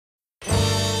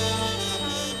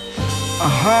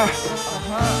Wow.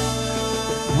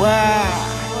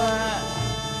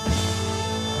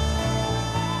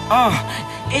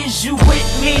 Is you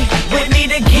with me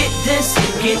to get this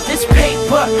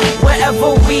paper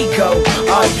wherever we go?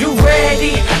 Are you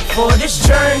ready for this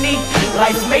journey?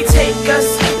 Life may take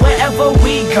us wherever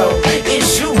we go.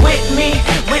 Is you with me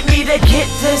to get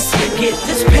this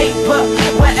paper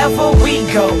wherever we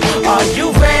go? Are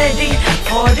you ready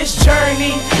for this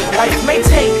journey? Life may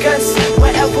take us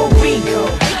wherever we go.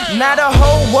 Now the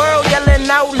whole world yelling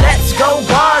out, let's go.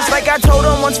 Barz, like I told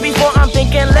them once before, I'm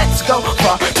thinking let's go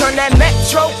far. Turn that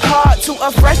metro car to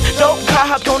a fresh dope car.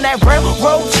 Hopped on that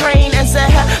railroad train and said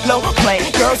hello plane.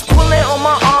 Girls pulling on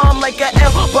my arm like an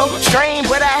elbow strain,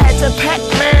 but I had to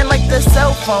Pac-Man like the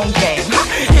cell phone game.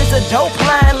 Here's a dope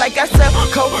line like I sell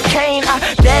cocaine. I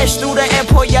dashed through the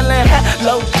airport yelling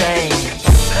hello James.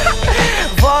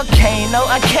 Volcano,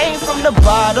 I came from the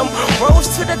bottom, rose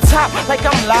to the top like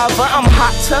I'm lava. I'm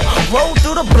hot to roll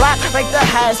through the block like the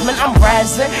Heisman. I'm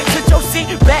rising. Sit your seat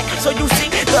back so you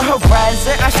see the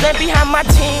horizon. I stand behind my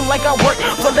team like I work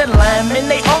for the linemen.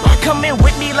 They all coming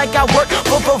with me like I work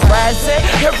for Verizon.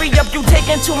 Hurry up, you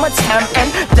taking too much time, and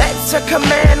that's a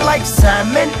command like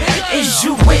Simon. Is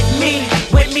you with me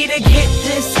to get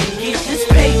this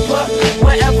paper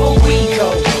wherever we go?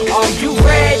 Are you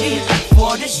ready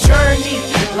for this journey?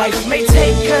 Life may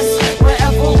take us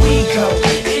wherever we go.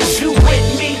 Is you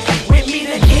with me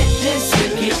to get this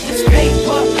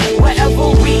paper wherever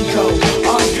we go?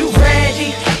 Are you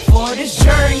ready for this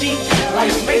journey?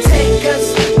 Life may take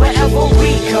us wherever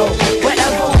we go,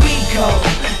 wherever we go.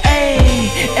 Hey,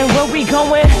 and where we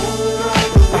going?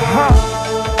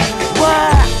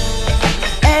 What?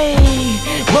 Hey,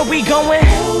 where we going?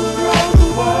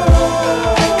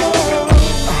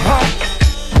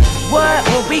 What?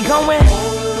 Where we going?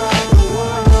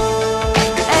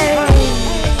 Hey,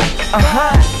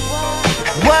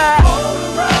 what?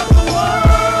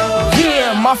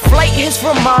 Yeah, my flight is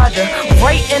from Mada,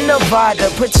 right in Nevada.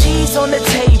 Put cheese on the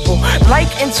table,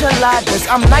 like enchiladas.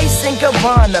 I'm nice in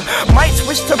Gabbana, might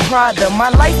switch to Prada. My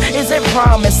life is a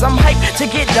promise, I'm hyped to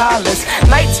get dollars.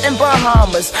 Nights in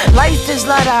Bahamas, life is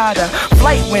la da.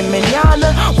 Flight with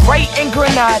Manana, right in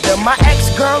Grenada. My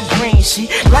ex-girl green, she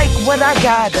like what I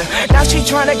got her. Now she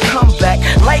tryna come back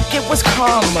like it was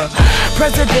karma.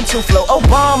 Presidential flow,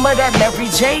 Obama, that Mary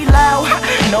J. Loud.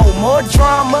 No more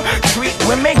drama, treat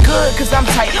women good cause I'm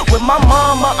tight with my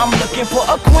mama. I'm looking for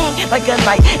a queen like a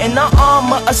knight in the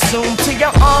armor. Assume to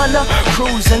your honor,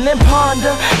 cruising and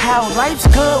ponder how life's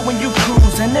good when you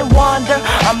cruising and wander.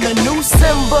 I'm the new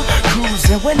Simba,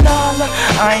 cruising with Nala.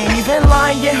 I ain't even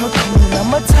lying, yeah, Hakuna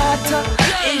Matata.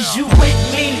 Is you with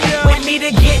me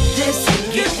to get this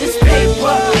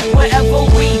paper wherever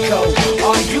we go?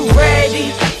 Are you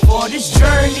ready for this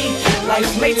journey?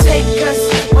 Life may take us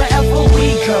wherever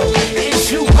we go. Is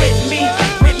you with me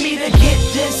to get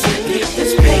this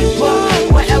paper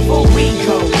wherever we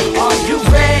go? Are you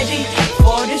ready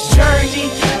for this journey?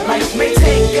 Life may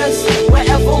take us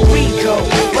wherever we go,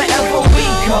 wherever we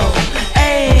go.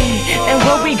 Hey, and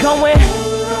where we going?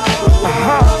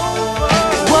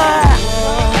 What?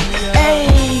 Hey,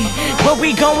 where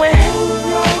we going?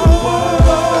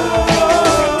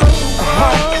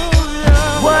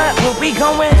 What? Where we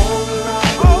going?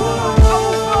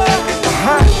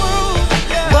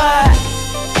 What?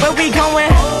 Where we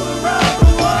going?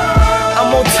 I'm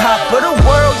on top of the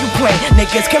world, you play.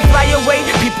 Niggas can fly away,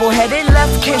 people headed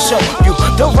left can't show you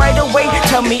the right away.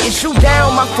 Tell me, is you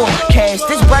down? My forecast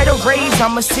is brighter rays.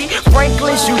 I'ma see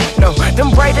Franklin's, you know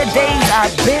them brighter days.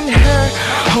 I've been here.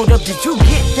 Hold up, did you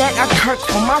get that? I kirk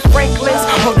for my Franklin's.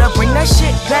 Hold up, bring that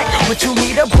shit back. But you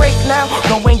need a break now.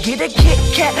 Go and get a Kit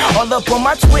Kat. All up on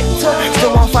my Twitter.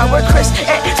 Still on fire with Chris,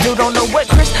 and still don't know what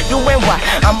Chris doing. Why?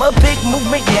 I'm a big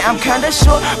movement, yeah, I'm kinda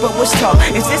sure. But what's tall?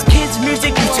 Is this kids'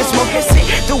 music? You just smoke and sit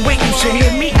through it. You should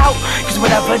hear me out. Cause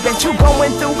whatever that you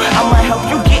going through, I'ma help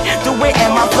you get through it.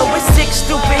 And my flow is sick,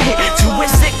 stupid hit. To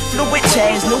it, sick, fluid,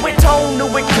 Chaz. Knew it, Tone,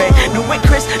 knew it, Craig. Knew it,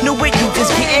 Chris, knew it. You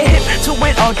just getting hip to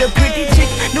it. All the pretty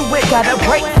chicks knew it. Got a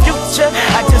bright future.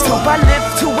 I just hope I live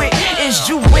to it. Is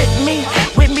you with me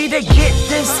to get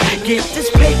this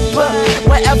paper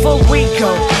wherever we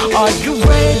go? Are you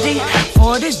ready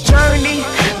for this journey?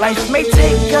 Life may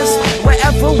take us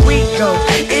wherever we go.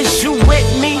 Is you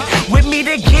with me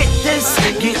to get this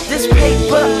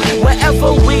paper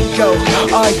wherever we go?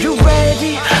 Are you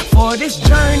ready for this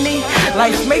journey?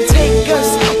 Life may take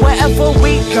us wherever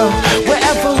we go,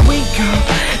 wherever we go.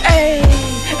 Hey,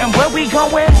 and where we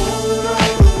going?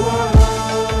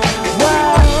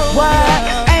 What?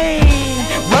 Hey,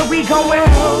 where we going?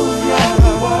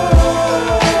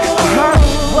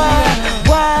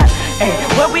 What? Hey,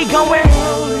 where we going?